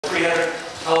300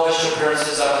 television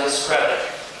appearances on his credit.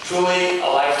 Truly a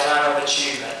lifetime of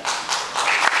achievement.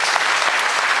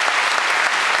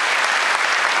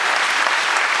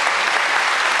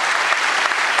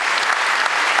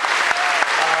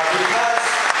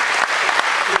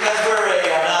 Because we're a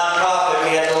non-profit,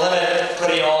 we had to limit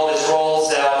putting all of his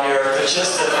roles out here. It's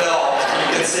just a film.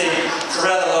 You can see it's a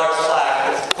rather large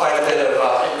plaque with quite a bit of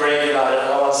engraving on it. I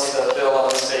don't want to see the bill on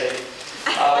this baby.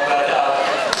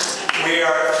 We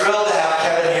are thrilled to have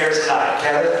Kevin here tonight.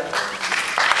 Kevin?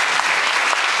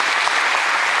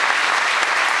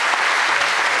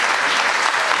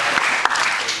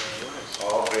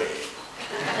 All B.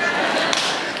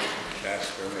 That's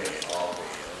for me, all B.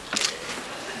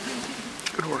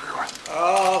 Good work, Carl.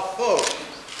 Oh, folks,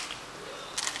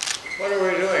 what are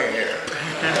we doing here?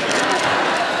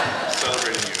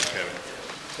 Celebrating you, Kevin.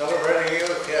 Celebrating you,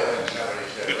 Kevin, somebody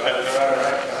said. Right.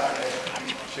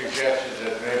 Suggested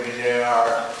that maybe they are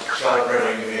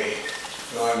celebrating me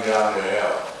going down to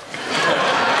hell.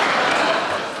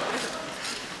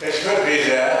 It could be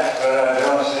that, but I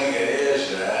don't think it is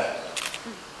that.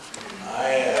 I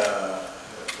have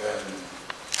been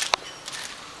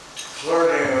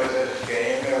flirting with this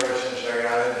game ever since I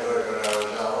got into it when I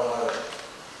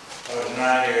was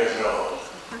 9 years old.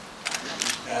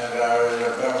 And I was a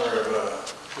member of a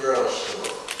girls'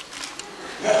 school.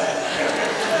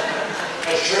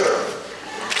 That's true.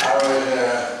 I was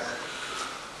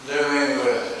living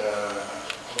with,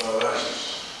 well, that's a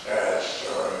sad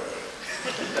story.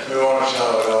 We won't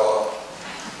tell it all.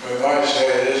 We might say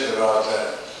this about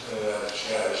that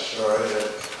sad story,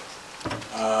 that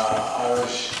I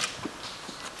was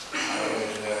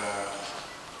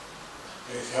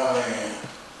becoming,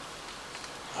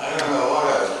 I don't know what I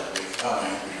was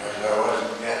becoming, because I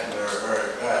wasn't getting there very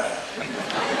fast.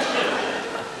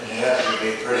 And you have to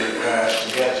be pretty fast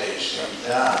to get these things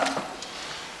down.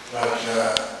 But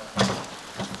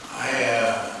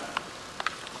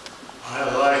I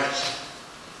liked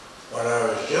what I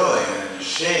was doing and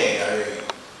seeing.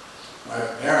 My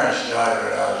parents died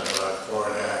when I was about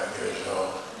 4.5 years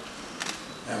old.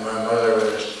 And my mother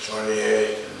was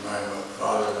 28 and my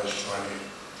father was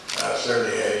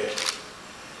 38.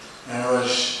 And it was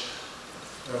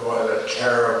a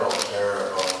terrible,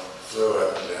 terrible flu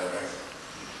epidemic.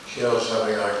 Killed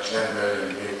something like 10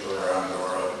 million people around the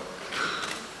world.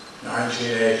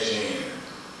 1918.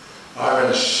 I've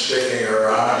been sticking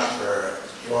around for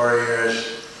 4 years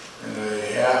in the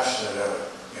lapse of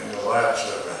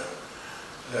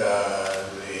the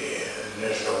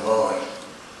initial moment.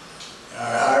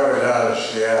 I was out of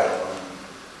Seattle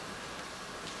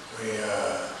when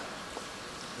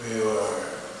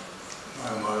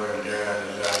my mother and dad,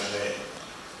 as I say,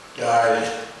 died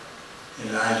in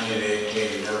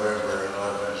 1918, November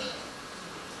 11th.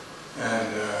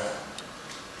 And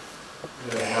it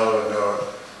was a hell of a note,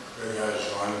 because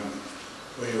when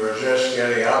we were just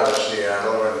getting out of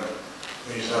Seattle, and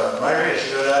we thought, maybe it's a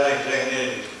good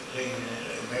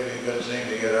maybe a good thing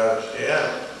to get out of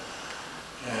Seattle.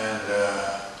 And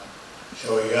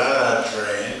so we got on a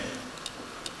train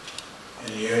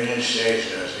in Union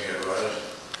Station, I think it was,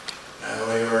 and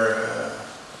we were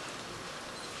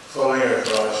pulling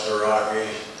across the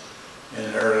Rockies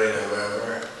in early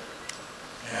November,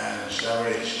 and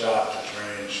somebody stopped the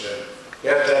train and said,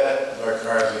 "Get that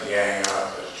McCarthy gang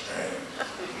off this train.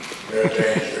 They're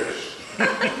dangerous."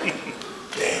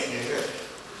 Dangerous?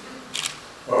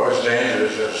 What was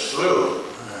dangerous was flu,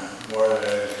 more than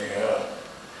anything else.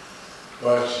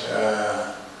 But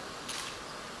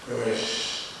it was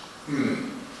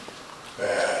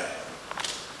bad.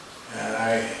 And I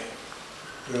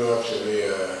grew up to be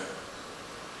a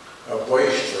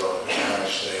wastrel, I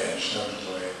say, in some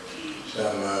way.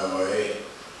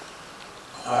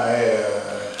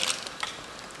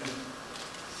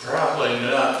 Probably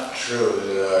not true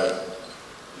that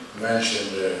I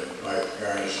mentioned my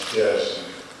parents' death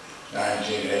in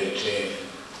 1918.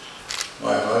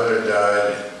 My mother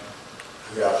died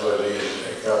a couple of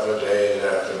days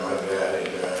after my daddy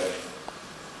died.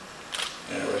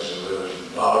 And it was a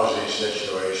lousy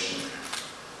situation.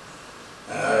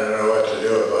 And I don't know what to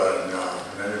do about it now.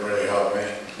 Can anybody help me?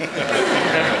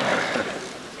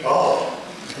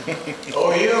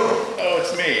 Oh, you? Oh,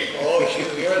 it's me. Oh,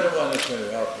 you're the one that's going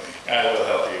to help me. I will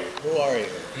help you. Who are you?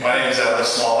 My name is Adam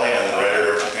Smalley. I'm the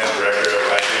writer and director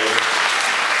of I Do.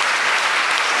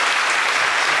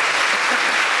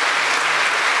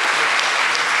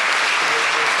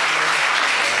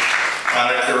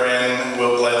 Anna Corinne,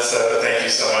 Will Bledsoe, thank you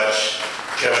so much.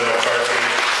 Kevin McCarthy,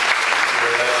 you're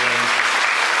a legend.